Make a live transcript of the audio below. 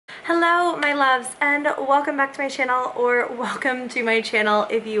Hello my loves, and welcome back to my channel, or welcome to my channel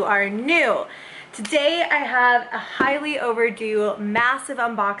if you are new. Today I have a highly overdue massive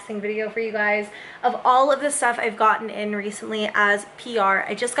unboxing video for you guys of all of the stuff I've gotten in recently as PR.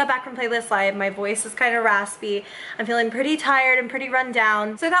 I just got back from Playlist Live. My voice is kind of raspy. I'm feeling pretty tired and pretty run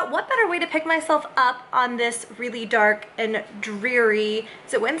down. So I thought, what better way to pick myself up on this really dark and dreary,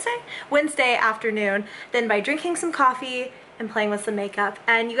 is it Wednesday? Wednesday afternoon than by drinking some coffee and playing with some makeup.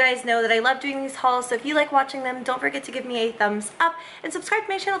 And you guys know that I love doing these hauls, so if you like watching them, don't forget to give me a thumbs up and subscribe to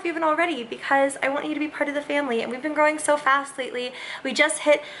my channel if you haven't already, because I want you to be part of the family, and we've been growing so fast lately. We just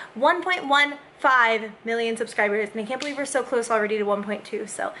hit 1.15 million subscribers, and I can't believe we're so close already to 1.2,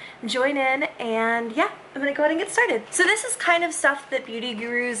 so join in, and yeah, I'm gonna go ahead and get started. So this is kind of stuff that beauty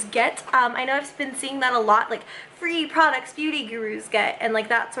gurus get. I know I've been seeing that a lot, like free products beauty gurus get and like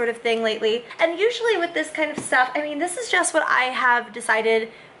that sort of thing lately. And usually with this kind of stuff, I mean, this is just what I have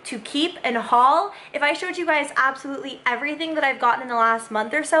decided to keep and haul. If I showed you guys absolutely everything that I've gotten in the last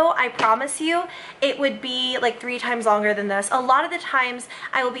month or so, I promise you it would be like 3 times longer than this. A lot of the times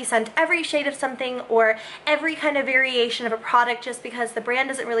I will be sent every shade of something or every kind of variation of a product, just because the brand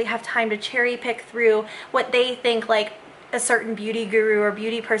doesn't really have time to cherry pick through what they think like a certain beauty guru or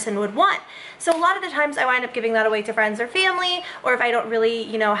beauty person would want. So a lot of the times I wind up giving that away to friends or family, or if I don't really,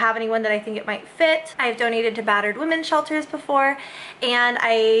 you know, have anyone that I think it might fit. I've donated to battered women's shelters before, and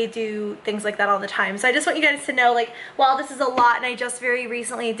I do things like that all the time. So I just want you guys to know, like, while this is a lot, and I just very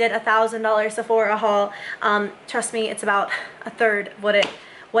recently did $1,000 Sephora haul, trust me, it's about a third of what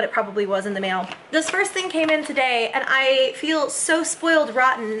it probably was in the mail. This first thing came in today, and I feel so spoiled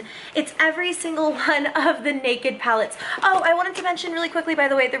rotten. It's every single one of the Naked palettes. Oh, I wanted to mention really quickly, by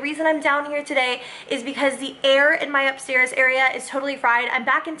the way, the reason I'm down here today is because the air in my upstairs area is totally fried. I'm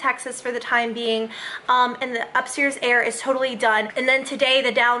back in Texas for the time being, and the upstairs air is totally done. And then today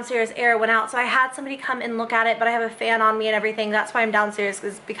the downstairs air went out, so I had somebody come and look at it, but I have a fan on me and everything. That's why I'm downstairs,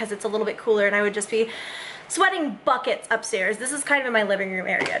 is because it's a little bit cooler, and I would just be sweating buckets upstairs. This is kind of in my living room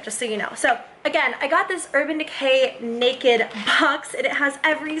area, just so you know. So again, I got this Urban Decay Naked box, and it has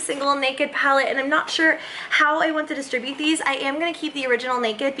every single Naked palette, and I'm not sure how I want to distribute these. I am going to keep the original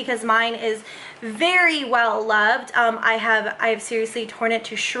Naked because mine is very well loved. I have seriously torn it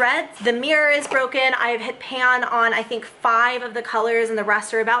to shreds. The mirror is broken. I've hit pan on I think 5 of the colors, and the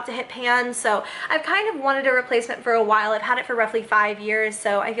rest are about to hit pan, so I've kind of wanted a replacement for a while. I've had it for roughly 5 years,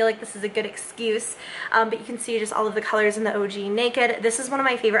 so I feel like this is a good excuse. But you can see just all of the colors in the OG Naked. This is one of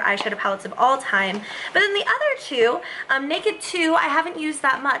my favorite eyeshadow palettes of all time. But then the other two, Naked 2, I haven't used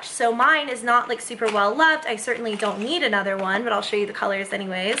that much, so mine is not like super well loved. I certainly don't need another one, but I'll show you the colors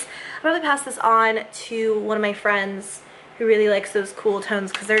anyways. I'll probably pass this on to one of my friends who really likes those cool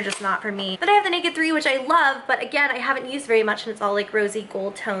tones, because they're just not for me. Then I have the Naked 3, which I love, but again, I haven't used very much, and it's all like rosy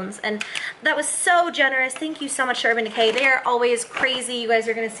gold tones, and that was so generous. Thank you so much to Urban Decay. They are always crazy. You guys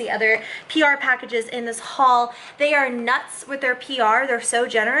are going to see other PR packages in this haul. They are nuts with their PR. They're so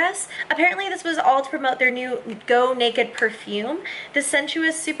generous. Apparently this was all to promote their new Go Naked perfume. The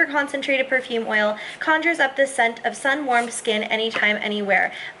sensuous, super concentrated perfume oil conjures up the scent of sun-warmed skin anytime,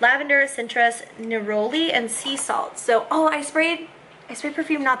 anywhere. Lavender, citrus, neroli, and sea salt. So, I sprayed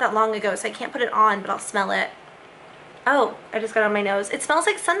perfume not that long ago, so I can't put it on, but I'll smell it. Oh, I just got it on my nose. It smells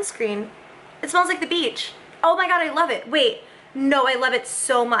like sunscreen. It smells like the beach. Oh my god, I love it. Wait, no, I love it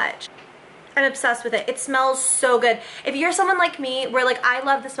so much. I'm obsessed with it. It smells so good. If you're someone like me, where like I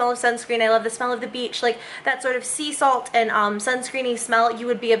love the smell of sunscreen, I love the smell of the beach, like that sort of sea salt and sunscreeny smell, you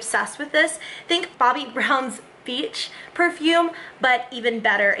would be obsessed with this. Think Bobbi Brown's beach perfume, but even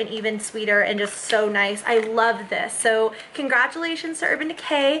better and even sweeter and just so nice. I love this. So congratulations to Urban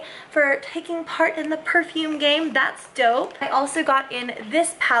Decay for taking part in the perfume game. That's dope. I also got in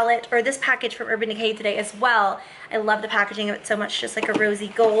this palette, or this package from Urban Decay today as well. I love the packaging of it so much, just like a rosy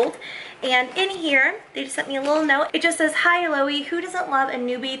gold. And in here, they just sent me a little note. It just says, "Hi Loey, who doesn't love a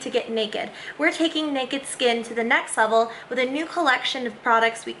newbie to get naked? We're taking naked skin to the next level with a new collection of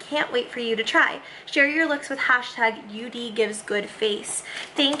products we can't wait for you to try. Share your looks with hashtag UD gives good face."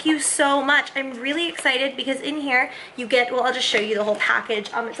 Thank you so much. I'm really excited because in here you get, well, I'll just show you the whole package.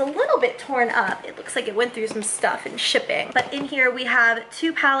 It's a little bit torn up. It looks like it went through some stuff in shipping. But in here we have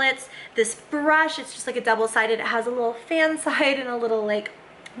 2 palettes, this brush, it's just like a double-sided. It has a little fan side and a little, like,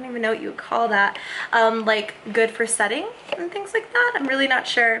 I don't even know what you would call that, like good for setting and things like that. I'm really not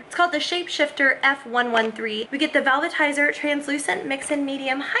sure. It's called the Shapeshifter F113. We get the Velvetizer Translucent Mix in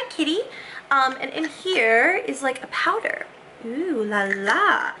Medium. Hi kitty. And in here is like a powder. Ooh la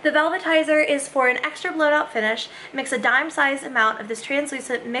la. The Velvetizer is for an extra blown out finish. Mix a dime-sized amount of this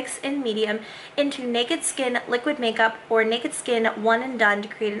translucent mix in medium into Naked Skin liquid makeup or Naked Skin one and done to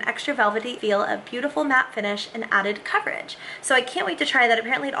create an extra velvety feel of beautiful matte finish and added coverage. So I can't wait to try that.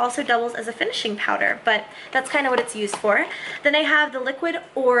 Apparently it also doubles as a finishing powder, but that's kind of what it's used for. Then I have the Liquid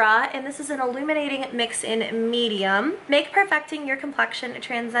Aura, and this is an illuminating mix in medium. Make perfecting your complexion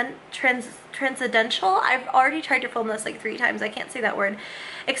transcendental. I've already tried to film this like 3 times. I can't say that word.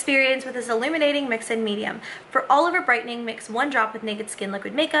 Experience with this illuminating mix in medium. For all over brightening, mix 1 drop with Naked Skin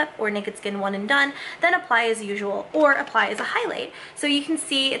liquid makeup or Naked Skin one and done, then apply as usual or apply as a highlight. So you can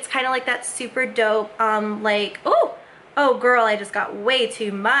see it's kind of like that super dope, oh girl, I just got way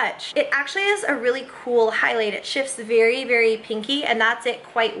too much. It actually is a really cool highlight. It shifts very, very pinky, and that's it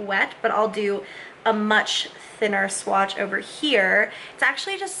quite wet, but I'll do a much thinner swatch over here. It's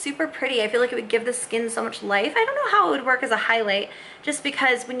actually just super pretty. I feel like it would give the skin so much life. I don't know how it would work as a highlight, just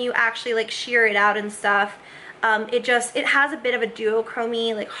because when you actually like sheer it out and stuff, it has a bit of a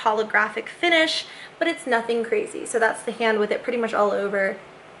duochrome, like holographic finish, but it's nothing crazy. So that's the hand with it pretty much all over.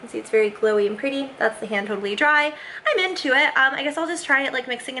 You can see it's very glowy and pretty. That's the hand totally dry. I'm into it. I guess I'll just try it like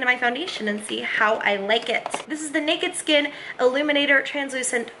mixing into my foundation and see how I like it. This is the Naked Skin Illuminator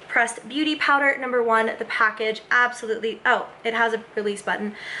Translucent Pressed Beauty Powder #1. The package, absolutely, oh, it has a release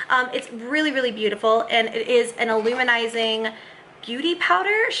button. It's really, really beautiful, and it is an illuminizing beauty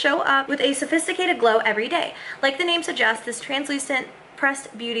powder. Show up with a sophisticated glow every day. Like the name suggests, this translucent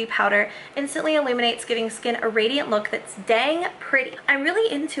pressed beauty powder instantly illuminates, giving skin a radiant look that's dang pretty. I'm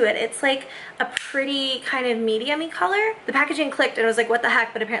really into it. It's like a pretty kind of medium-y color. The packaging clicked and I was like, what the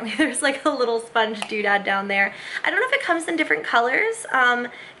heck? But apparently there's like a little sponge doodad down there. I don't know if it comes in different colors. It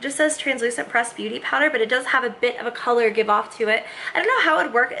just says translucent pressed beauty powder, but it does have a bit of a color give off to it. I don't know how it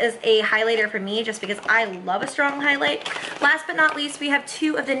would work as a highlighter for me, just because I love a strong highlight. Last but not least, we have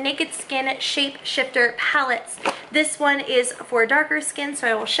 2 of the Naked Skin Shape Shifter palettes. This one is for darker skin, so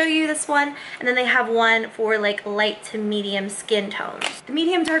I will show you this one, and then they have one for like light to medium skin tones. The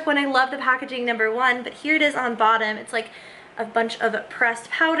medium dark one, I love the packaging #1, but here it is on bottom. It's like a bunch of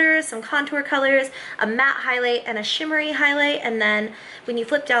pressed powders, some contour colors, a matte highlight, and a shimmery highlight, and then when you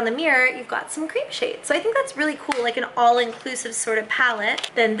flip down the mirror, you've got some cream shades. So I think that's really cool, like an all-inclusive sort of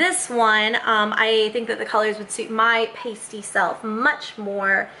palette. Then this one, I think that the colors would suit my pasty self much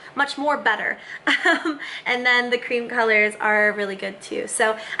more better. And then the cream colors are really good too.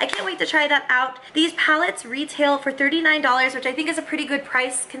 So I can't wait to try that out. These palettes retail for $39, which I think is a pretty good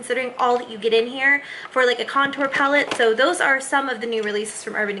price considering all that you get in here for like a contour palette. So those are some of the new releases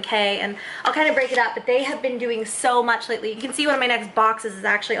from Urban Decay, and I'll kind of break it up, but they have been doing so much lately. You can see one of my next boxes is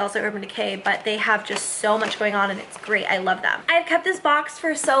actually also Urban Decay, but they have just so much going on and it's great. I love them. I've kept this box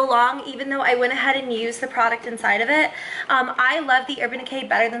for so long, even though I went ahead and used the product inside of it. I love the Urban Decay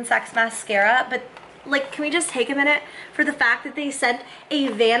Better Than Sex mascara, but like, can we just take a minute for the fact that they sent a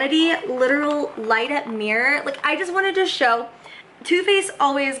vanity literal light up mirror? Like, I just wanted to show Too Faced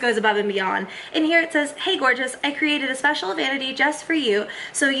always goes above and beyond. In here it says, hey gorgeous, I created a special vanity just for you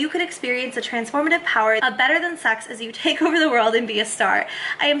so you could experience the transformative power of better than sex as you take over the world and be a star.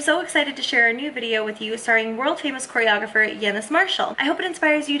 I am so excited to share a new video with you starring world famous choreographer Yanis Marshall. I hope it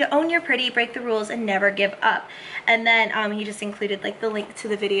inspires you to own your pretty, break the rules, and never give up. And then he just included like the link to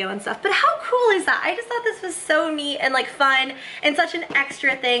the video and stuff. But how cool is that? I just thought this was so neat and like fun and such an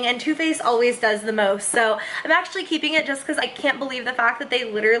extra thing, and Too Faced always does the most. So I'm actually keeping it just because I can't believe the fact that they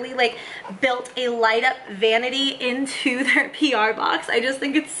literally like built a light up vanity into their PR box. I just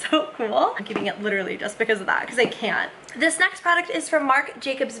think it's so cool. I'm keeping it literally just because of that, because I can't. This next product is from Marc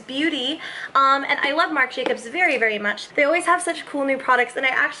Jacobs Beauty, and I love Marc Jacobs very, very much. They always have such cool new products, and I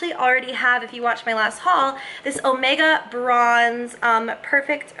actually already have, if you watched my last haul, this Omega Bronze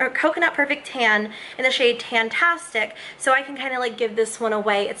Coconut Perfect Tan in the shade Tantastic, so I can kind of like give this one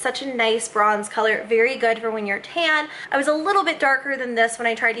away. It's such a nice bronze color, very good for when you're tan. I was a little bit darker than this when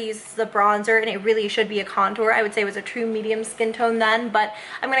I tried to use this as a bronzer, and it really should be a contour. I would say it was a true medium skin tone then, but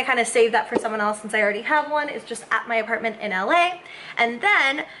I'm going to kind of save that for someone else since I already have one. It's just at my apartment in LA. And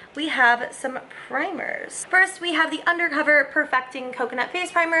then we have some primers. First, we have the Undercover Perfecting Coconut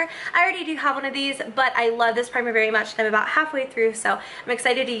Face Primer. I already do have one of these, but I love this primer very much, and I'm about halfway through, so I'm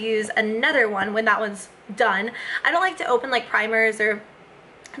excited to use another one when that one's done. I don't like to open like primers or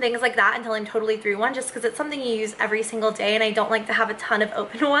things like that until I'm totally through one, just because it's something you use every single day and I don't like to have a ton of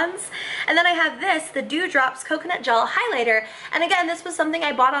open ones. And then I have this, the Dewdrops Coconut Gel Highlighter, and again, this was something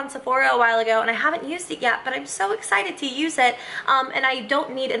I bought on Sephora a while ago and I haven't used it yet, but I'm so excited to use it, and I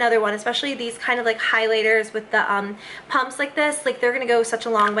don't need another one, especially these kind of like highlighters with the pumps like this. Like, they're gonna go such a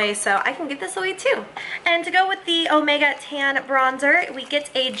long way, so I can give this away too. And to go with the Omega Tan Bronzer, we get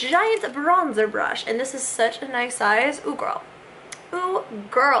a giant bronzer brush, and this is such a nice size. Ooh, girl. Ooh,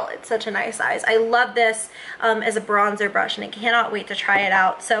 girl, it's such a nice size. I love this as a bronzer brush, and I cannot wait to try it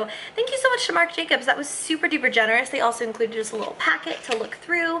out. So thank you so much to Marc Jacobs. That was super duper generous. They also included just a little packet to look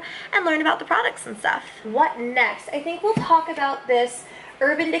through and learn about the products and stuff. What next? I think we'll talk about this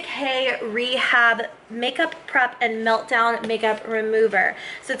Urban Decay Rehab Makeup Prep and Meltdown Makeup Remover.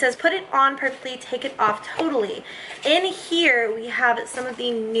 So it says, put it on perfectly, take it off totally. In here, we have some of the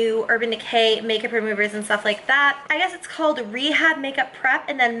new Urban Decay makeup removers and stuff like that. I guess it's called Rehab Makeup Prep,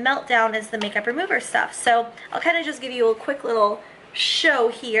 and then Meltdown is the makeup remover stuff. So I'll kind of just give you a quick little show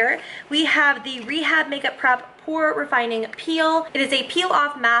here. We have the Rehab Makeup Prep Pore Refining Peel. It is a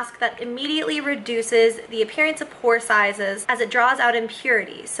peel-off mask that immediately reduces the appearance of pore sizes as it draws out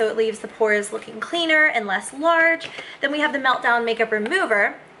impurities, so it leaves the pores looking cleaner and less large. Then we have the Meltdown Makeup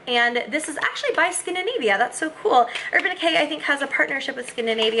Remover, and this is actually by Skindinavia. That's so cool. Urban Decay, I think, has a partnership with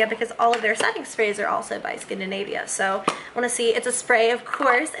Skindinavia because all of their setting sprays are also by Skindinavia. So I want to see, it's a spray, of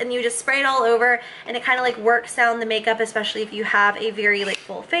course, and you just spray it all over, and it kind of like works down the makeup, especially if you have a very like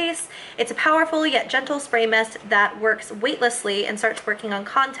full face. It's a powerful yet gentle spray mist that works weightlessly and starts working on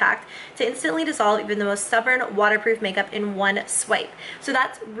contact to instantly dissolve even the most stubborn waterproof makeup in one swipe. So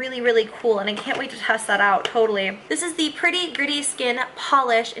that's really, really cool, and I can't wait to test that out totally. This is the Pretty Gritty Skin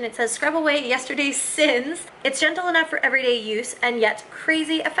Polish, and it says scrub away yesterday's sins. It's gentle enough for everyday use and yet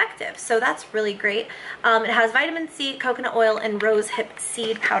crazy effective, so that's really great. It has vitamin C, coconut oil, and rose hip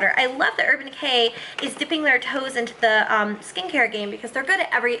seed powder. I love that Urban Decay is dipping their toes into the skincare game, because they're good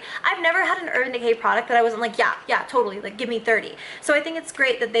at I've never had an Urban Decay product that I wasn't like, yeah, totally, like give me 30. So I think it's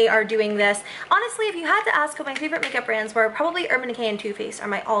great that they are doing this. Honestly, if you had to ask what my favorite makeup brands were, probably Urban Decay and Too Faced are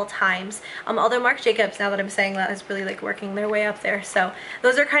my all times. Although Marc Jacobs, now that I'm saying that, is really like working their way up there. So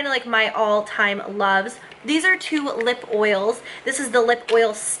those are kind of like my all-time loves. These are two lip oils. This is the lip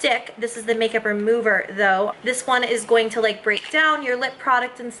oil stick. This is the makeup remover though. This one is going to like break down your lip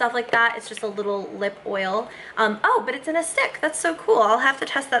product and stuff like that. It's just a little lip oil. Oh, but it's in a stick. That's so cool. I'll have to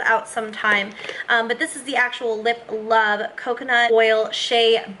test that out sometime. But this is the actual Lip Love Coconut Oil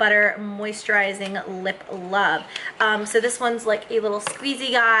Shea Butter Moisturizing Lip Love. So this one's like a little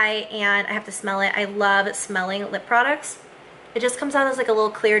squeezy guy, and I have to smell it. I love smelling lip products. It just comes out as like a little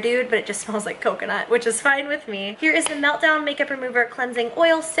clear dude, but it just smells like coconut, which is fine with me. Here is the Meltdown Makeup Remover Cleansing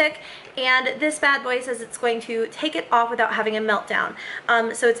Oil Stick, and this bad boy says it's going to take it off without having a meltdown.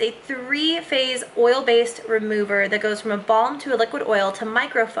 So it's a 3-phase oil-based remover that goes from a balm to a liquid oil to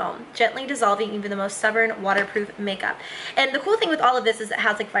microfoam, gently dissolving even the most stubborn waterproof makeup. And the cool thing with all of this is it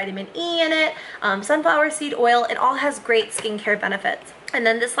has like vitamin E in it, sunflower seed oil. It all has great skincare benefits. And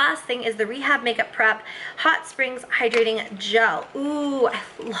then this last thing is the Rehab Makeup Prep Hot Springs Hydrating Gel. Ooh, I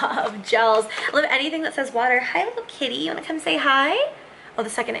love gels. I love anything that says water. Hi, little kitty. You want to come say hi? Oh, the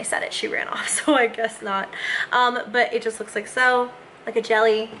second I said it, she ran off, so I guess not. But it just looks like so, like a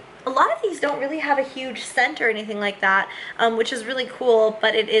jelly. A lot of these don't really have a huge scent or anything like that, which is really cool,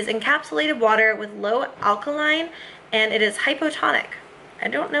 but it is encapsulated water with low alkaline, and it is hypotonic. I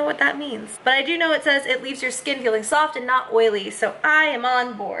don't know what that means, but I do know it says it leaves your skin feeling soft and not oily, so I am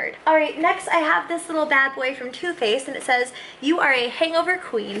on board. All right, next I have this little bad boy from Too Faced, and it says, you are a hangover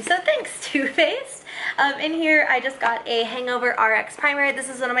queen, so thanks, Too Faced. In here, I just got a Hangover RX primer. This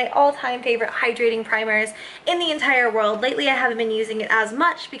is one of my all-time favorite hydrating primers in the entire world. Lately, I haven't been using it as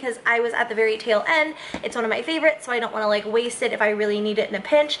much because I was at the very tail end. It's one of my favorites, so I don't want to like waste it if I really need it in a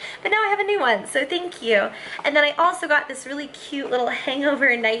pinch, but now I have a new one, so thank you. And then I also got this really cute little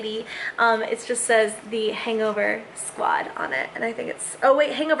Hangover nightie. It just says the Hangover Squad on it, and I think it's, oh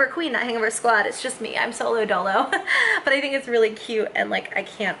wait, Hangover Queen, not Hangover Squad. It's just me. I'm solo dolo. But I think it's really cute, and like I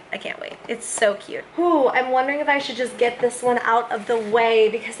can't wait. It's so cute. Ooh, I'm wondering if I should just get this one out of the way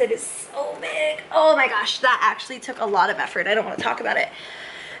because it is so big. Oh my gosh, that actually took a lot of effort. I don't want to talk about it.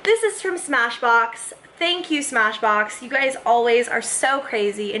 This is from Smashbox. Thank you, Smashbox. You guys always are so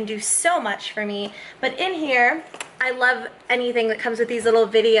crazy and do so much for me. But in here, I love anything that comes with these little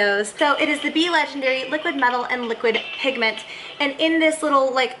videos. So it is the Be Legendary Liquid Metal and Liquid Pigment. And in this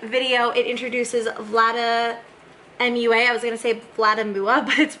little like video, it introduces Vlada MUA. I was gonna say Vlada Mua,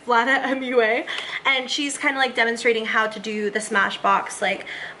 but it's Vlada MUA. And she's kind of like demonstrating how to do the Smashbox like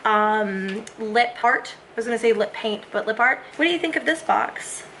lip art. I was gonna say lip paint, but lip art. What do you think of this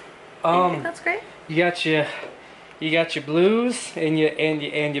box? You think that's great? You got your blues and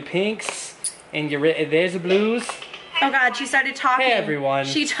your pinks and your red. There's the blues. Oh God, she started talking. Hey everyone.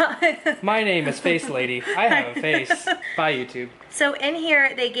 She My name is Face Lady. I have a face. Bye YouTube. So in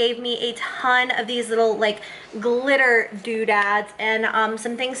here, they gave me a ton of these little like glitter doodads and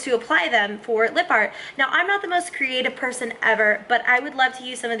some things to apply them for lip art. Now, I'm not the most creative person ever, but I would love to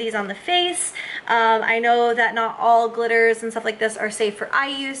use some of these on the face. I know that not all glitters and stuff like this are safe for eye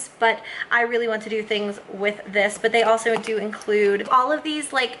use, but I really want to do things with this. But they also do include all of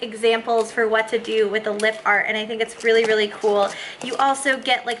these like examples for what to do with the lip art, and I think it's really, really cool. You also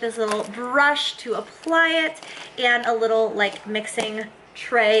get like this little brush to apply it and a little like mixing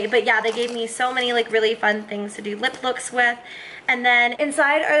tray. But yeah, they gave me so many like really fun things to do lip looks with. And then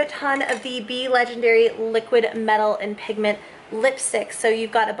inside are a ton of the Be Legendary liquid metal and pigment lipsticks. So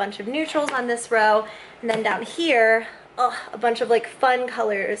you've got a bunch of neutrals on this row, and then down here a bunch of like fun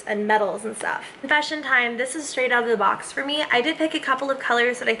colors and metals and stuff. Confession time, this is straight out of the box for me. I did pick a couple of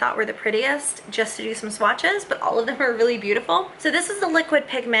colors that I thought were the prettiest just to do some swatches, but all of them are really beautiful. So this is the liquid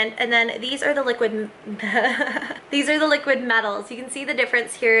pigment, and then these are the liquid these are the liquid metals. You can see the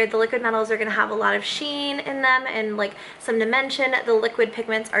difference here. The liquid metals are going to have a lot of sheen in them and like some dimension. The liquid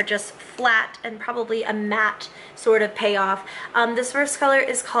pigments are just flat and probably a matte sort of payoff. This first color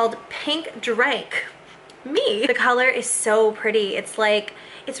is called Pink Drake. Me. The color is so pretty. It's like,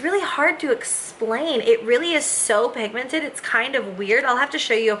 it's really hard to explain. It really is so pigmented. It's kind of weird. I'll have to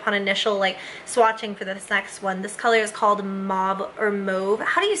show you upon initial like swatching for this next one. This color is called Mauve or Mauve.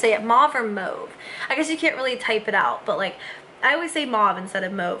 How do you say it? Mauve or Mauve? I guess you can't really type it out, but like I always say mauve instead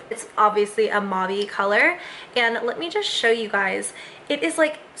of mauve. It's obviously a mauve-y color, and let me just show you guys. It is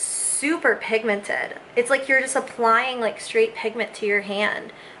like super pigmented. It's like you're just applying like straight pigment to your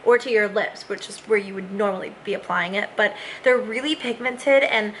hand or to your lips, which is where you would normally be applying it, but they're really pigmented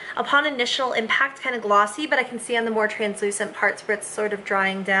and upon initial impact kind of glossy, but I can see on the more translucent parts where it's sort of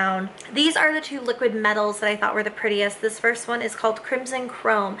drying down. These are the two liquid metals that I thought were the prettiest. This first one is called Crimson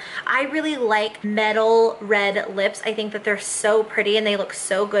Chrome. I really like metal red lips. I think that they're so pretty and they look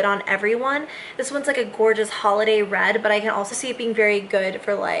so good on everyone. This one's like a gorgeous holiday red, but I can also see it being very good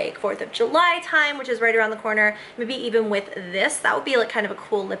for like 4th of July time, which is right around the corner. Maybe even with this, that would be like kind of a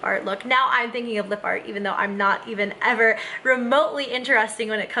cool lip art look. Now I'm thinking of lip art, even though I'm not even ever remotely interesting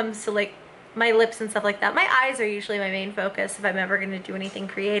when it comes to like my lips and stuff like that. My eyes are usually my main focus if I'm ever going to do anything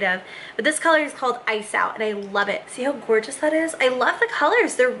creative. But this color is called Ice Out, and I love it. See how gorgeous that is? I love the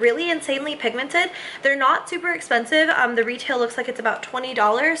colors. They're really insanely pigmented. They're not super expensive. The retail looks like it's about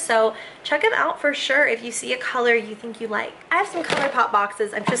 $20, so check them out for sure if you see a color you think you like. I have some ColourPop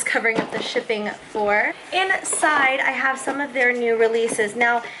boxes I'm just covering up the shipping for. Inside, I have some of their new releases.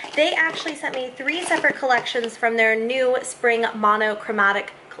 Now, they actually sent me 3 separate collections from their new spring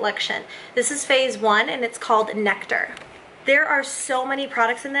monochromatic collection. This is phase 1 and it's called Nectar. There are so many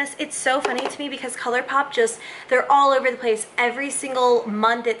products in this. It's so funny to me because ColourPop just, they're all over the place. Every single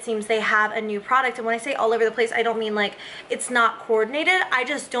month it seems they have a new product. And when I say all over the place, I don't mean like it's not coordinated. I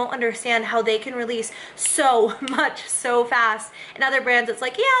just don't understand how they can release so much so fast. In other brands, it's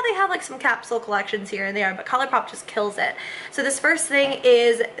like, yeah, they have like some capsule collections here and there, but ColourPop just kills it. So this first thing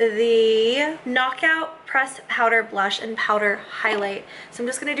is the Knockout Pressed Powder Blush and Powder Highlight. So I'm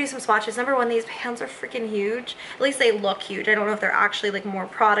just going to do some swatches. Number one, these pans are freaking huge. At least they look huge. I don't know if they're actually like more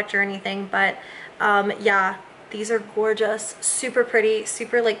product or anything, but yeah, these are gorgeous, super pretty,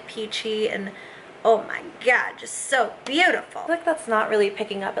 super like peachy, and oh my god, just so beautiful. I feel like that's not really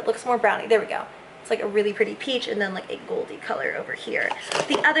picking up. It looks more brownie. There we go. It's like a really pretty peach and then like a goldy color over here.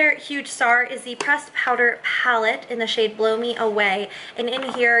 The other huge star is the Pressed Powder Palette in the shade Blow Me Away. And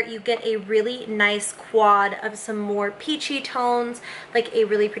in here you get a really nice quad of some more peachy tones, like a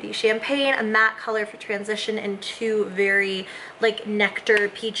really pretty champagne, a matte color for transition, and 2 very like nectar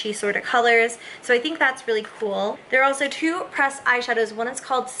peachy sort of colors. So I think that's really cool. There are also 2 pressed eyeshadows. One is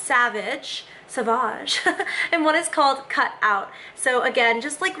called Savage, and one is called Cut Out. So again,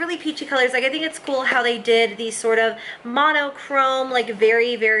 just like really peachy colors. Like I think it's cool how they did these sort of monochrome, like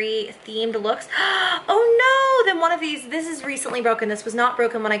very, very themed looks. Oh Oh, then one of these, this is recently broken. This was not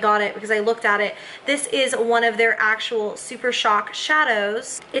broken when I got it because I looked at it. This is one of their actual Super Shock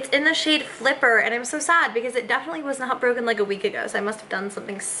shadows. It's in the shade Flipper, and I'm so sad because it definitely was not broken like a week ago, so I must have done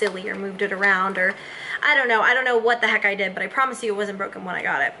something silly or moved it around, or I don't know. I don't know what the heck I did, but I promise you it wasn't broken when I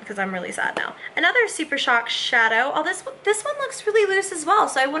got it because I'm really sad now. Another Super Shock shadow. Oh, this one looks really loose as well,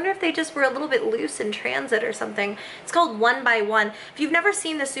 so I wonder if they just were a little bit loose in transit or something. It's called One by One. If you've never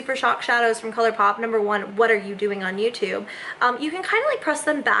seen the Super Shock shadows from ColourPop, number one, what are you doing on YouTube? You can kind of like press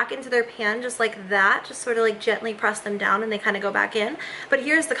them back into their pan just like that, just sort of like gently press them down and they kind of go back in. But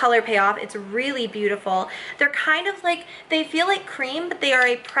here's the color payoff. It's really beautiful. They're kind of like, they feel like cream, but they are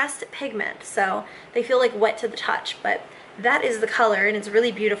a pressed pigment, so they feel like wet to the touch, but that is the color, and it's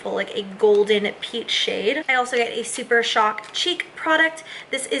really beautiful, like a golden peach shade. I also get a Super Shock cheek product.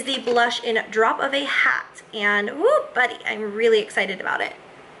 This is the blush in Drop of a Hat, and whoo, buddy, I'm really excited about it.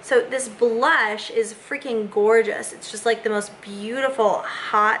 So this blush is freaking gorgeous. It's just like the most beautiful,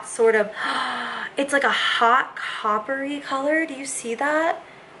 hot sort of, it's like a hot coppery color. Do you see that?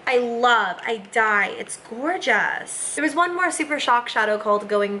 I die. It's gorgeous. There was one more Super Shock shadow called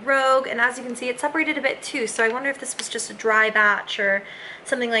Going Rogue, and as you can see, it's separated a bit too, so I wonder if this was just a dry batch or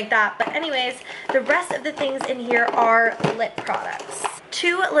something like that. But anyways, the rest of the things in here are lip products.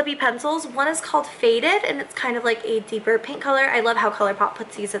 Two lippy pencils. One is called Faded, and it's kind of like a deeper pink color. I love how ColourPop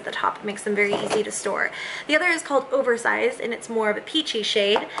puts these at the top. It makes them very easy to store. The other is called Oversized, and it's more of a peachy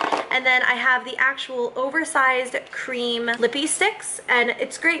shade. And then I have the actual oversized cream lippy sticks, and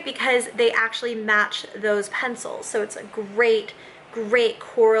it's great because they actually match those pencils. So it's a great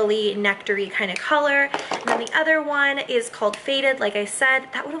corally, nectar-y kind of color. And then the other one is called Faded. Like I said,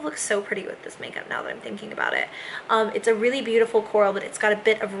 that would have looked so pretty with this makeup now that I'm thinking about it. It's a really beautiful coral, but it's got a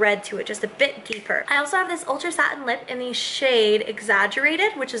bit of red to it, just a bit deeper. I also have this Ultra Satin Lip in the shade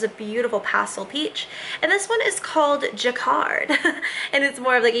Exaggerated, which is a beautiful pastel peach. And this one is called Jacquard, and it's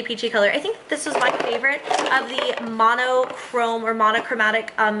more of like a peachy color. I think this was my favorite of the monochrome or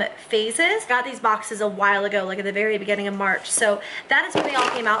monochromatic phases. I got these boxes a while ago, like at the very beginning of March. So that is when they all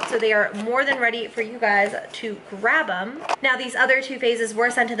came out, so they are more than ready for you guys to grab them. Now these other two phases were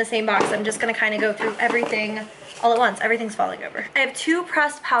sent in the same box. I'm just gonna kind of go through everything all at once. Everything's falling over. I have two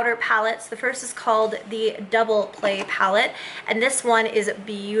pressed powder palettes. The first is called the Double Play palette, and this one is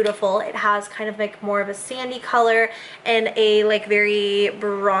beautiful. It has kind of like more of a sandy color and a like very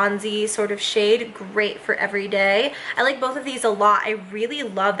bronzy sort of shade. Great for every day. I like both of these a lot. I really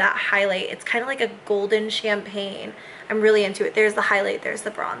love that highlight. It's kind of like a golden champagne. I'm really into it. There's the highlight, there's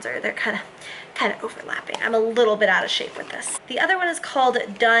the bronzer. They're kind of overlapping. I'm a little bit out of shape with this. The other one is called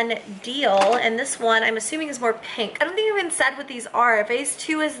Done Deal, and this one I'm assuming is more pink. I don't think I even said what these are. Phase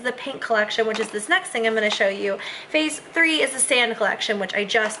 2 is the pink collection, which is this next thing I'm going to show you. Phase 3 is the sand collection, which I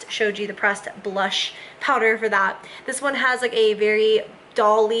just showed you the pressed blush powder for that. This one has like a very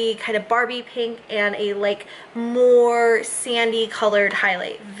dolly kind of Barbie pink and a like more sandy colored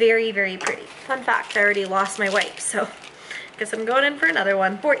highlight. Very pretty. Fun fact, I already lost my wipe, so guess I'm going in for another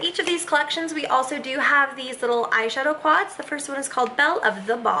one. For each of these collections, we also do have these little eyeshadow quads. The first one is called Belle of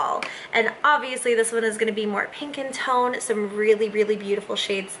the Ball, and obviously this one is going to be more pink in tone. Some really beautiful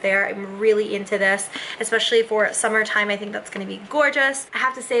shades there. I'm really into this, especially for summertime. I think that's going to be gorgeous. I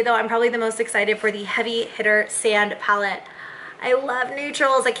have to say though, I'm probably the most excited for the Heavy Hitter Sand palette. I love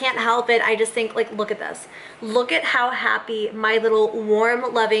neutrals. I can't help it. I just think, like, look at this. Look at how happy my little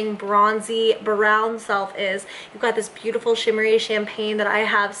warm, loving, bronzy, brown self is. You've got this beautiful shimmery champagne that I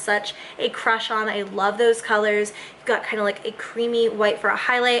have such a crush on. I love those colors. You've got kind of like a creamy white for a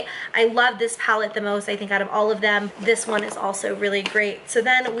highlight. I love this palette the most, I think, out of all of them. This one is also really great. So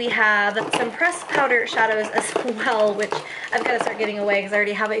then we have some pressed powder shadows as well, which I've got to start giving away because I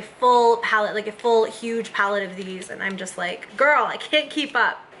already have a full palette, like a full huge palette of these, and I'm just like, girl, I can't keep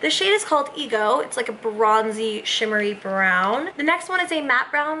up. The shade is called Ego. It's like a bronzy, shimmery brown. The next one is a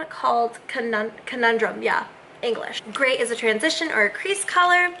matte brown called Conundrum. Yeah, English. Great as a transition or a crease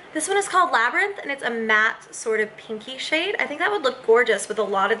color. This one is called Labyrinth, and it's a matte sort of pinky shade. I think that would look gorgeous with a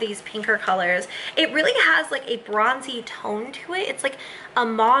lot of these pinker colors. It really has like a bronzy tone to it. It's like a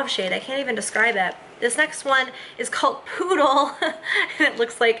mauve shade. I can't even describe it. This next one is called Poodle, and it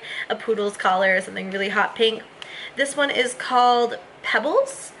looks like a poodle's collar or something really hot pink. This one is called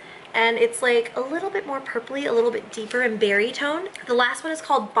Pebbles, and it's like a little bit more purpley, a little bit deeper in berry tone. The last one is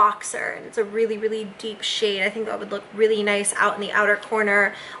called Boxer, and it's a really deep shade. I think that would look really nice out in the outer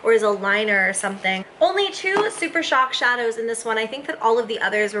corner or as a liner or something. Only two Super Shock shadows in this one. I think that all of the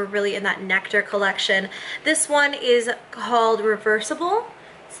others were really in that Nectar collection. This one is called Reversible.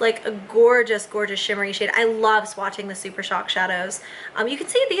 It's like a gorgeous, gorgeous shimmery shade. I love swatching the Super Shock shadows. You can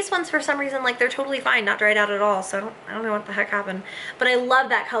see these ones for some reason, like they're totally fine, not dried out at all. So I don't know what the heck happened, but I love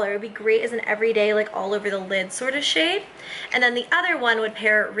that color. It would be great as an everyday, like all over the lid sort of shade. And then the other one would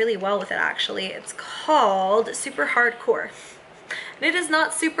pair really well with it actually. It's called Super Hardcore. And it is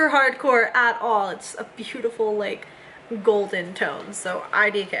not super hardcore at all. It's a beautiful like golden tone, so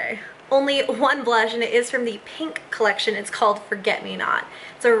IDK. Only one blush, and it is from the pink collection. It's called Forget Me Not.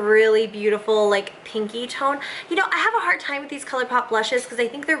 It's a really beautiful like pinky tone. You know, I have a hard time with these ColourPop blushes because I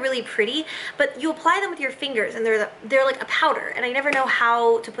think they're really pretty, but you apply them with your fingers and they're like a powder, and I never know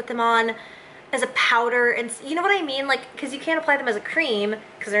how to put them on as a powder, and you know what I mean, like, because you can't apply them as a cream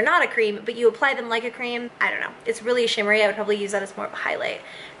because they're not a cream, but you apply them like a cream. I don't know, it's really shimmery. I would probably use that as more of a highlight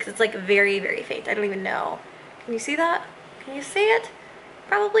because it's like very, very faint. I don't even know. Can you see that? Can you see it?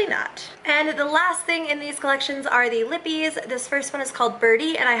 Probably not. And the last thing in these collections are the lippies. This first one is called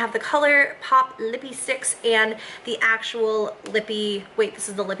Birdie, and I have the ColourPop lippy sticks and the actual lippy, wait, this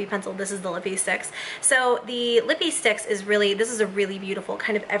is the lippy pencil, this is the lippy sticks. So the lippy sticks is really, this is a really beautiful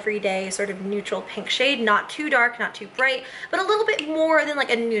kind of everyday sort of neutral pink shade, not too dark, not too bright, but a little bit more than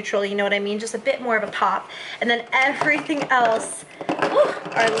like a neutral, you know what I mean? Just a bit more of a pop. And then everything else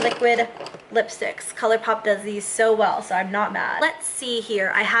are liquid lipsticks. ColourPop does these so well, so I'm not mad. Let's see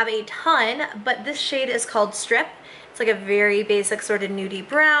here. I have a ton, but this shade is called Strip. It's like a very basic sort of nudie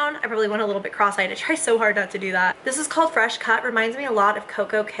brown. I probably went a little bit cross-eyed. I try so hard not to do that. This is called Fresh Cut. Reminds me a lot of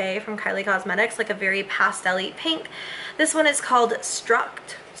Coco K from Kylie Cosmetics, like a very pastel-y pink. This one is called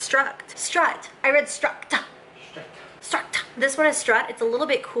Strut. I read Strut. This one is Strut. It's a little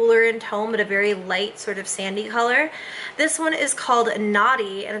bit cooler in tone, but a very light sort of sandy color. This one is called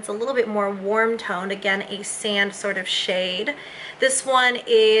Naughty, and it's a little bit more warm toned. Again, a sand sort of shade. This one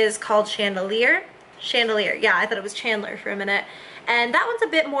is called Chandelier. Yeah, I thought it was Chandler for a minute. And that one's a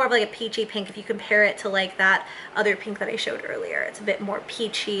bit more of like a peachy pink if you compare it to like that other pink that I showed earlier. It's a bit more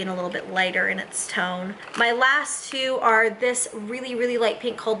peachy and a little bit lighter in its tone. My last two are this really, really light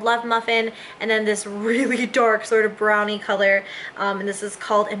pink called Love Muffin, and then this really dark sort of brownie color, and this is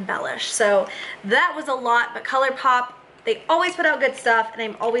called Embellish. So that was a lot, but ColourPop, they always put out good stuff, and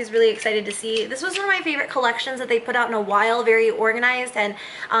I'm always really excited to see. This was one of my favorite collections that they put out in a while, very organized and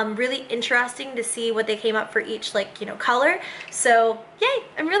really interesting to see what they came up for each, like, you know, color. So yay,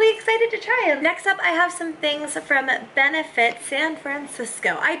 I'm really excited to try them. Next up, I have some things from Benefit San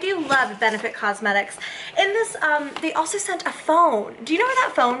Francisco. I do love Benefit Cosmetics. In this, they also sent a phone. Do you know where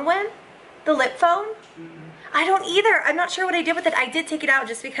that phone went? The lip phone? I don't either. I'm not sure what I did with it. I did take it out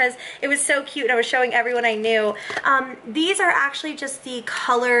just because it was so cute and I was showing everyone I knew. These are actually just the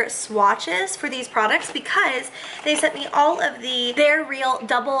color swatches for these products because they sent me all of the They're Real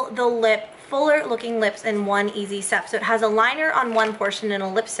Double the Lip fuller looking lips in one easy step. So it has a liner on one portion and a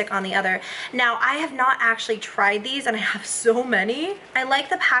lipstick on the other. Now, I have not actually tried these and I have so many. I like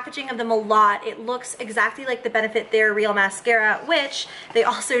the packaging of them a lot. It looks exactly like the Benefit They're Real mascara, which they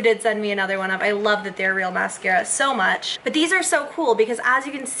also did send me another one of. I love the They're Real mascara so much. But these are so cool because as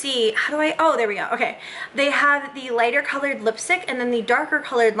you can see, oh, there we go. Okay. They have the lighter colored lipstick and then the darker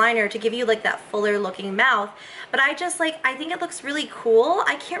colored liner to give you like that fuller looking mouth. But I think it looks really cool.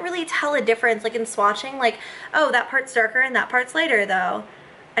 I can't really tell a difference like in swatching, like, oh, that part's darker and that part's lighter though.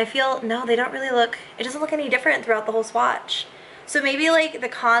 I feel, no, they don't really look, it doesn't look any different throughout the whole swatch. So maybe like the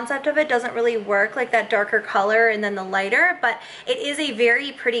concept of it doesn't really work, like that darker color and then the lighter, but it is a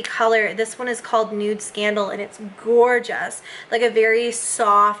very pretty color. This one is called Nude Scandal and it's gorgeous. Like a very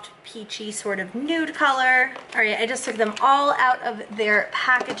soft, peachy sort of nude color. All right, I just took them all out of their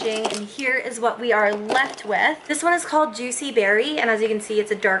packaging and here is what we are left with. This one is called Juicy Berry, and as you can see,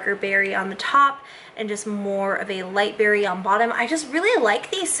 it's a darker berry on the top and just more of a light berry on bottom. I just really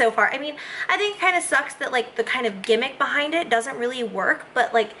like these so far. I mean, I think it kind of sucks that like the kind of gimmick behind it doesn't really work,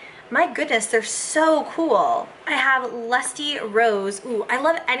 but like, my goodness, they're so cool. I have Lusty Rose. Ooh, I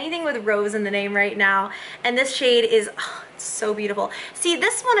love anything with rose in the name right now. And this shade is, oh, it's so beautiful. See,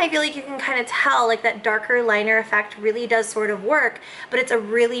 this one I feel like you can kind of tell like that darker liner effect really does sort of work, but it's a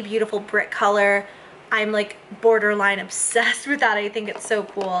really beautiful brick color. I'm like borderline obsessed with that. I think it's so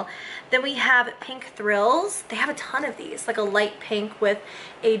cool. Then we have Pink Thrills. They have a ton of these, like a light pink with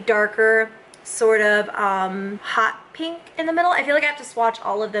a darker sort of hot pink in the middle. I feel like I have to swatch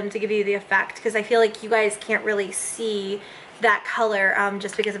all of them to give you the effect because I feel like you guys can't really see that color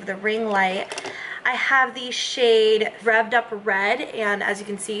just because of the ring light. I have the shade Revved Up Red, and as you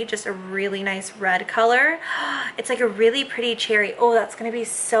can see, just a really nice red color. It's like a really pretty cherry. Oh, that's gonna be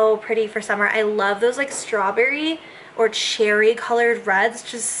so pretty for summer. I love those like strawberry or cherry colored reds,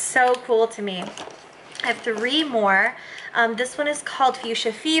 just so cool to me. I have three more. This one is called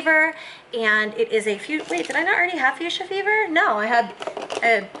Fuchsia Fever, and it is a wait, did I not already have Fuchsia Fever? No, I had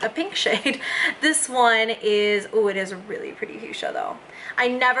a pink shade. This one is, oh, it is a really pretty fuchsia though. I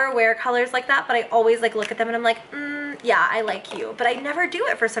never wear colors like that, but I always like look at them and I'm like, yeah, I like you. But I never do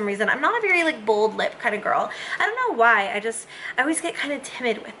it for some reason. I'm not a very like bold lip kind of girl. I don't know why. I always get kind of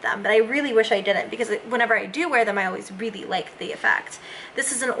timid with them, but I really wish I didn't, because whenever I do wear them, I always really like the effect.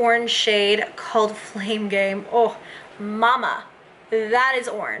 This is an orange shade called Flame Game. Oh, mama. That is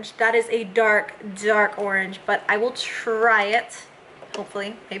orange. That is a dark, dark orange, but I will try it.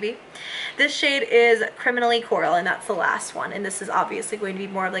 Hopefully, maybe. This shade is Criminally Coral, and that's the last one. And this is obviously going to be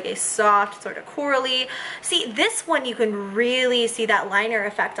more of like a soft, sort of corally. See, this one you can really see that liner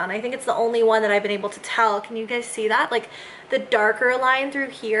effect on. I think it's the only one that I've been able to tell. Can you guys see that? Like the darker line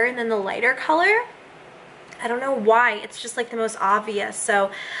through here and then the lighter color. I don't know why, it's just like the most obvious. So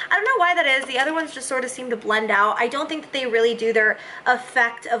I don't know why that is. The other ones just sort of seem to blend out. I don't think that they really do their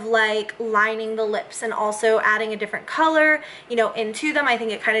effect of like lining the lips and also adding a different color, you know, into them. I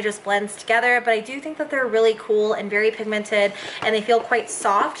think it kind of just blends together, but I do think that they're really cool and very pigmented and they feel quite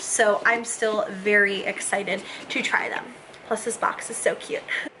soft. So I'm still very excited to try them. Plus this box is so cute.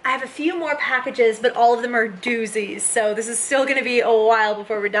 I have a few more packages, but all of them are doozies, so this is still gonna be a while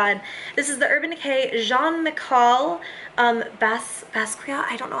before we're done. This is the Urban Decay Jean Michal Basquiat.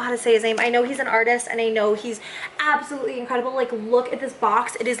 I don't know how to say his name. I know he's an artist and I know he's absolutely incredible. Like, look at this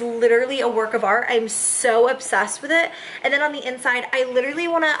box. It is literally a work of art. I'm so obsessed with it. And then on the inside, I literally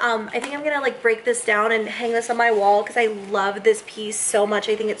wanna, I think I'm gonna like break this down and hang this on my wall because I love this piece so much.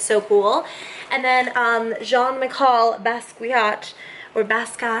 I think it's so cool. And then Jean Michal Basquiat, or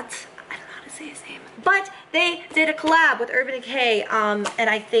Basquiat, I don't know how to say his name, but they did a collab with Urban Decay, and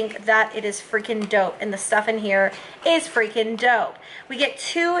I think that it is freaking dope, and the stuff in here is freaking dope. We get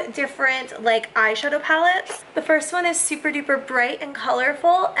two different like eyeshadow palettes. The first one is super duper bright and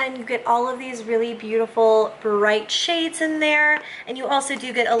colorful, and you get all of these really beautiful bright shades in there, and you also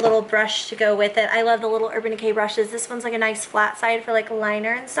do get a little brush to go with it. I love the little Urban Decay brushes. This one's like a nice flat side for like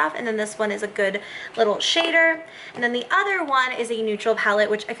liner and stuff, and then this one is a good little shader. And then the other one is a neutral palette,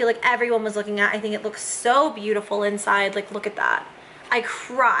 which I feel like everyone was looking at. I think it looks so beautiful inside. Like, look at that. I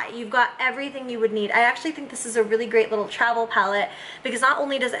cry. You've got everything you would need. I actually think this is a really great little travel palette because not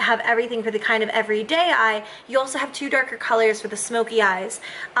only does it have everything for the kind of everyday eye, you also have two darker colors for the smoky eyes,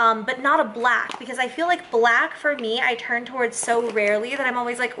 but not a black, because I feel like black for me I turn towards so rarely that I'm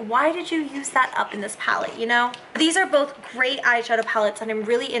always like, why did you use that up in this palette, you know? These are both great eyeshadow palettes and I'm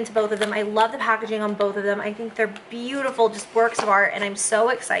really into both of them. I love the packaging on both of them. I think they're beautiful, just works of art, and I'm so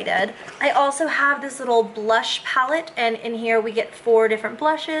excited. I also have this little blush palette, and in here we get 4 different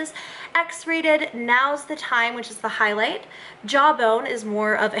blushes. X-rated, Now's the Time, which is the highlight. Jawbone is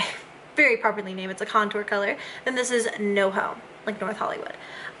more of a very properly named, it's a contour color. Then this is NoHo, like North Hollywood.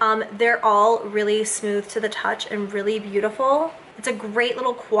 They're all really smooth to the touch and really beautiful. It's a great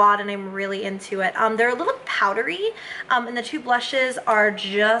little quad and I'm really into it. They're a little powdery, and the two blushes are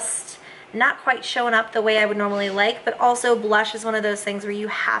just not quite showing up the way I would normally like, but also blush is one of those things where you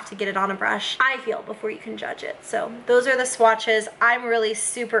have to get it on a brush, I feel, before you can judge it. So those are the swatches. I'm really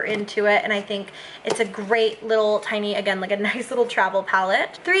super into it, and I think it's a great little tiny, again, like a nice little travel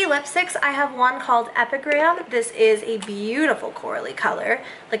palette. 3 lipsticks. I have one called Epigram. This is a beautiful corally color,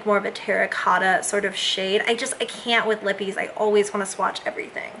 like more of a terracotta sort of shade. I can't with lippies. I always want to swatch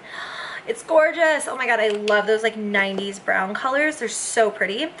everything. It's gorgeous. Oh my god, I love those like 90s brown colors. They're so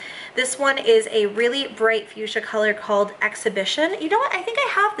pretty. This one is a really bright fuchsia color called Exhibition. You know what? I think I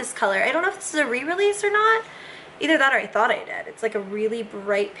have this color. I don't know if this is a re-release or not. Either that or I thought I did. It's like a really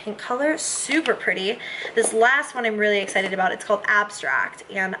bright pink color, super pretty. This last one I'm really excited about. It's called Abstract,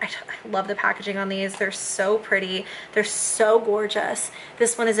 and I love the packaging on these. They're so pretty. They're so gorgeous.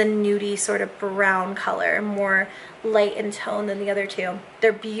 This one is a nudie sort of brown color, more light in tone than the other two.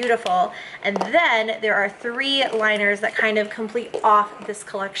 They're beautiful. And then there are 3 liners that kind of complete off this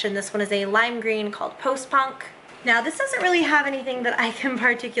collection. This one is a lime green called Post Punk. Now this doesn't really have anything that I can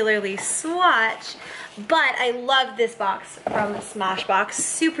particularly swatch, but I love this box from Smashbox.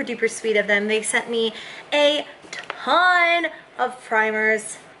 Super duper sweet of them. They sent me a ton of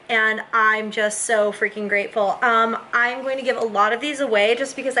primers, and I'm just so freaking grateful. I'm going to give a lot of these away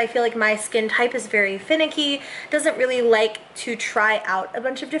just because I feel like my skin type is very finicky, doesn't really like to try out a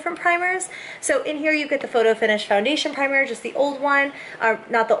bunch of different primers. So in here you get the Photo Finish Foundation Primer, just the old one,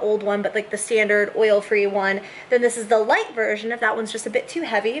 not the old one, but like the standard oil-free one. Then this is the light version if that one's just a bit too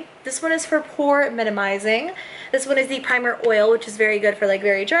heavy. This one is for pore minimizing. This one is the Primer Oil, which is very good for like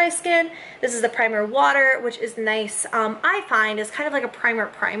very dry skin. This is the Primer Water, which is nice. I find is kind of like a primer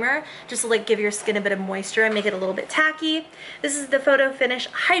primer. primer just to like give your skin a bit of moisture and make it a little bit tacky. This is the Photo Finish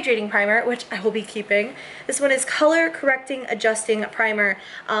Hydrating Primer, which I will be keeping. This one is Color Correcting Adjusting Primer,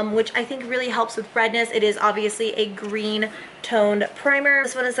 which I think really helps with redness. It is obviously a green toned primer.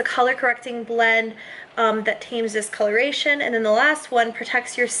 This one is a color correcting blend that tames discoloration, and then the last one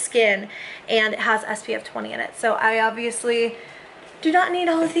protects your skin, and it has SPF 20 in it. So I obviously do not need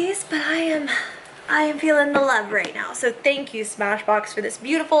all of these, but I am feeling the love right now. So thank you, Smashbox, for this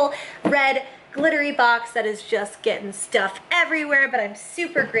beautiful red glittery box that is just getting stuff everywhere, but I'm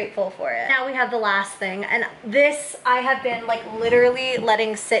super grateful for it. Now we have the last thing, and this I have been like literally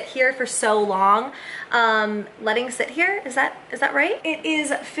letting sit here for so long. Letting sit here, is that right? It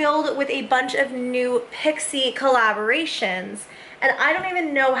is filled with a bunch of new Pixi collaborations, and I don't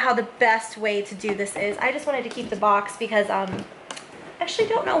even know how the best way to do this is. I just wanted to keep the box because I actually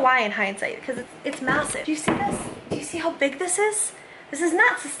don't know why in hindsight, because it's massive. Do you see this? Do you see how big this is? This is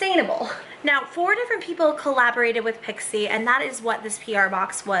not sustainable. Now, 4 different people collaborated with Pixi, and that is what this PR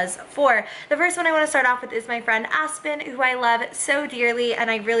box was for. The first one I want to start off with is my friend Aspen, who I love so dearly,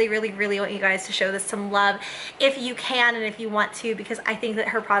 and I really, really, really want you guys to show this some love if you can and if you want to, because I think that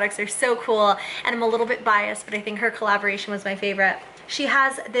her products are so cool, and I'm a little bit biased, but I think her collaboration was my favorite. She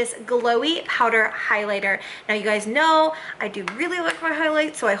has this glowy powder highlighter. Now you guys know I do really like my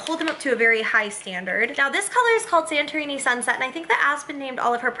highlights, so I hold them up to a very high standard. Now this color is called Santorini Sunset, and I think that Aspen named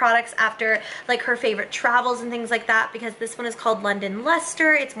all of her products after like her favorite travels and things like that, because this one is called London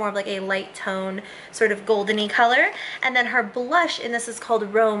Luster. It's more of like a light tone, sort of goldeny color. And then her blush in this is called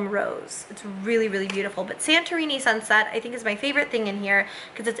Rome Rose. It's really, really beautiful. But Santorini Sunset I think is my favorite thing in here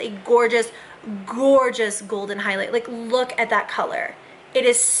because it's a gorgeous, gorgeous golden highlight. Like, look at that color. It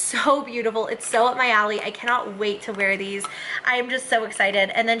is so beautiful. It's so up my alley. I cannot wait to wear these. I'm just so excited.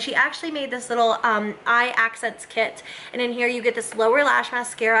 And then she actually made this little eye accents kit, and in here you get this lower lash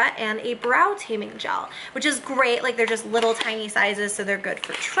mascara and a brow taming gel, which is great. Like, they're just little tiny sizes, so they're good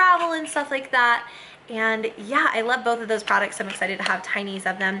for travel and stuff like that. And yeah, I love both of those products. I'm excited to have tinies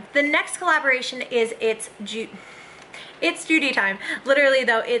of them. The next collaboration is It's Judy time. Literally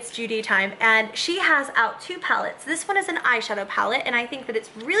though, it's Judy time. And she has out 2 palettes. This one is an eyeshadow palette, and I think that it's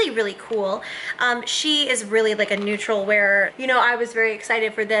really, really cool. She is really like a neutral wearer. You know, I was very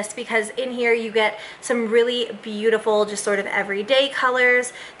excited for this because in here you get some really beautiful, just sort of everyday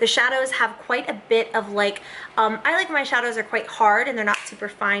colors. The shadows have quite a bit of like, I like my shadows are quite hard and they're not super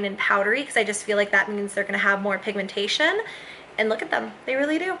fine and powdery, because I just feel like that means they're gonna have more pigmentation. And look at them, they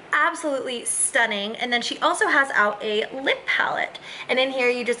really do. Absolutely stunning. And then she also has out a lip palette, and in here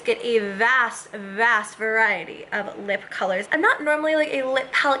you just get a vast, vast variety of lip colors. I'm not normally like a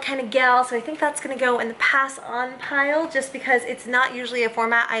lip palette kind of gal, so I think that's gonna go in the pass on pile, just because it's not usually a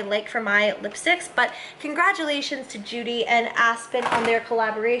format I like for my lipsticks. But congratulations to Judy and Aspen on their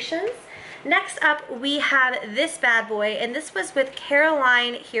collaborations. Next up, we have this bad boy, and this was with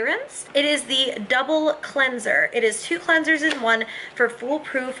Caroline Herons. It is the Double Cleanser. It is 2 cleansers in 1 for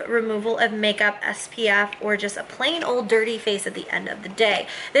foolproof removal of makeup, SPF, or just a plain old dirty face at the end of the day.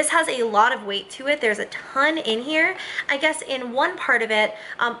 This has a lot of weight to it. There's a ton in here. I guess in one part of it,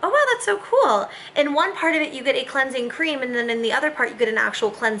 oh wow, that's so cool. In one part of it, you get a cleansing cream, and then in the other part, you get an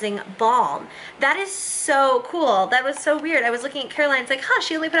actual cleansing balm. That is so cool. That was so weird. I was looking at Caroline's like, huh,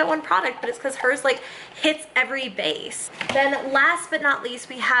 she only put out 1 product, but it's because hers like hits every base. Then last but not least,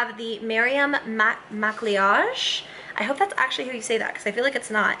 we have the Miriam Maquillage. I hope that's actually how you say that, because I feel like it's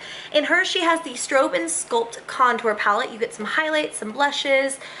not. In hers, she has the Strobe and Sculpt Contour Palette. You get some highlights, some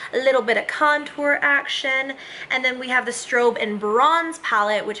blushes, a little bit of contour action. And then we have the Strobe and Bronze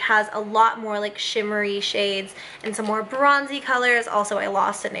Palette, which has a lot more like shimmery shades and some more bronzy colors. Also, I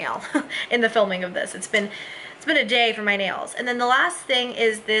lost a nail in the filming of this. It's been a day for my nails. And then the last thing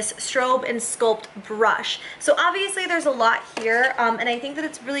is this Strobe and Sculpt brush. So obviously there's a lot here, and I think that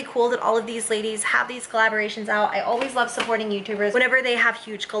it's really cool that all of these ladies have these collaborations out. I always love supporting YouTubers whenever they have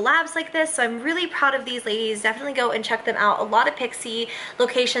huge collabs like this, so I'm really proud of these ladies. Definitely go and check them out. A lot of Pixi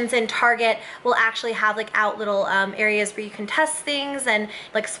locations in Target will actually have like out little areas where you can test things and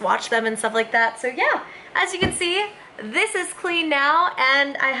like swatch them and stuff like that. So yeah, as you can see, this is clean now,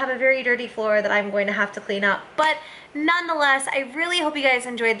 and I have a very dirty floor that I'm going to have to clean up. But nonetheless, I really hope you guys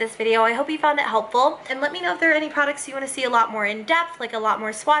enjoyed this video. I hope you found it helpful, and let me know if there are any products you want to see a lot more in depth, like a lot more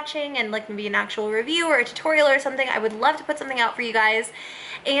swatching and like maybe an actual review or a tutorial or something. I would love to put something out for you guys.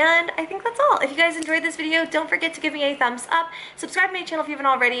 And I think that's all. If you guys enjoyed this video, don't forget to give me a thumbs up, subscribe to my channel if you haven't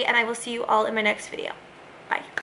already, and I will see you all in my next video. Bye.